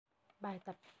Bài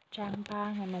tập Trang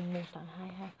 3 ngày 1 tháng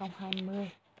 2, 2020.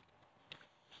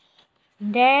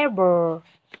 Neighbor,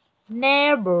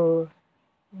 neighbor,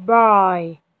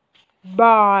 boy,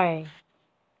 boy,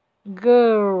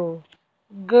 girl,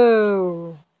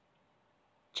 girl,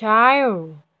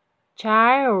 child,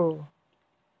 child,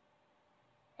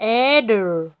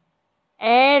 elder,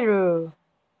 elder,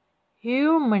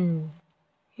 human,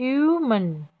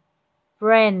 human,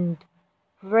 friend,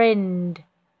 friend,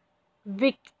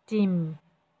 victim,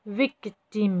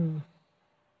 victim,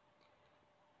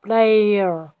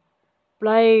 player,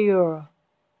 player,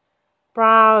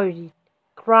 crowded,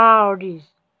 crowded,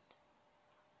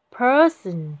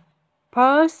 person,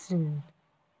 person,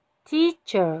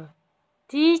 teacher,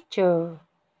 teacher,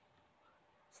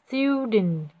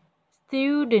 student,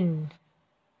 student,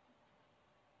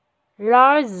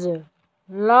 larger,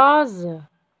 larger,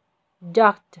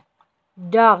 dot,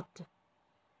 dot,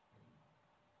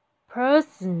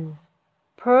 person,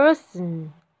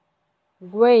 person,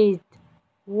 wait,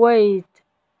 wait,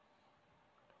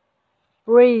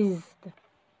 breathed,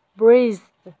 breathed,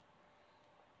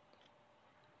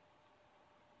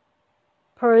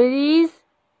 police,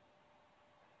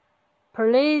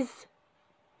 police,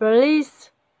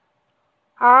 police,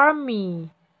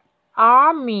 army,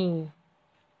 army,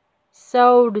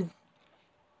 souls,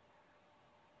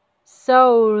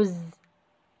 souls,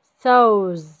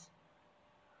 souls,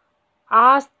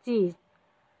 artist,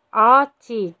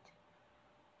 artist,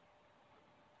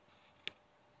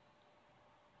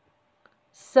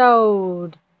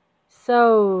 sold,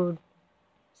 sold,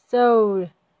 sold,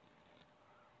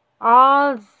 all,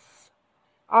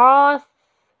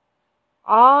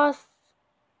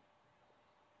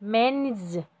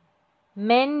 manage,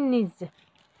 manage,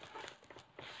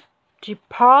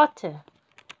 reporter,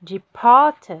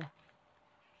 reporter,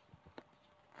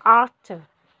 actor,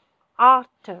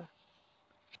 actor,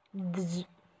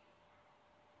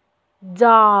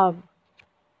 job,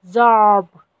 job,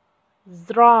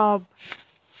 job,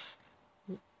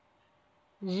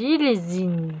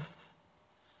 releasing,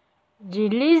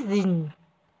 releasing,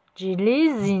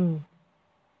 releasing,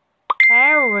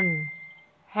 heaven,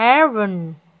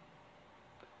 heaven,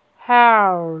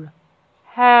 hell,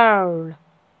 hell,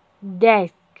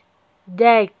 desk,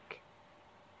 desk,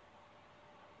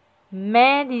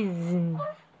 medicine,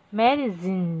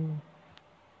 medicine,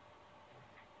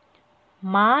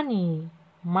 money,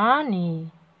 money,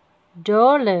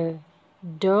 dollar,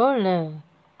 dollar,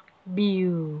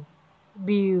 bill,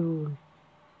 bill,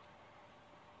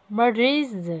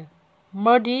 marriage,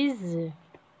 marriage,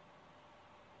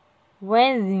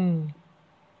 wedding,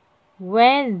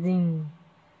 wedding,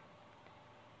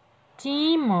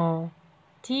 Timor,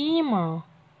 Timor,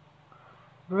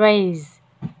 raise,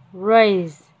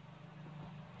 raise,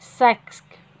 sex,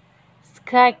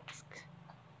 sex,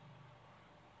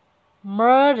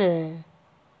 murder,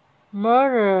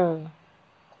 murder,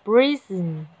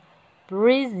 prison,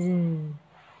 prison,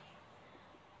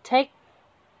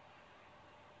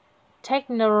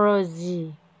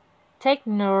 technology,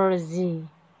 technology,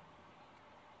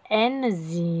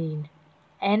 energy,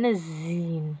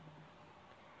 energy,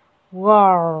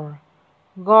 war,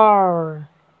 war,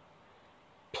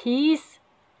 peace,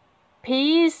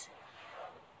 peace,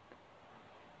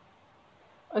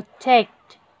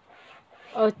 attacked,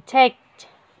 attacked,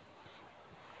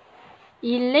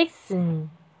 election,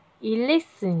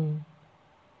 election,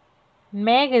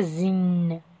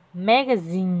 magazine,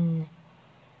 magazine,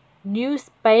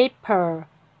 newspaper,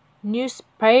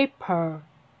 newspaper,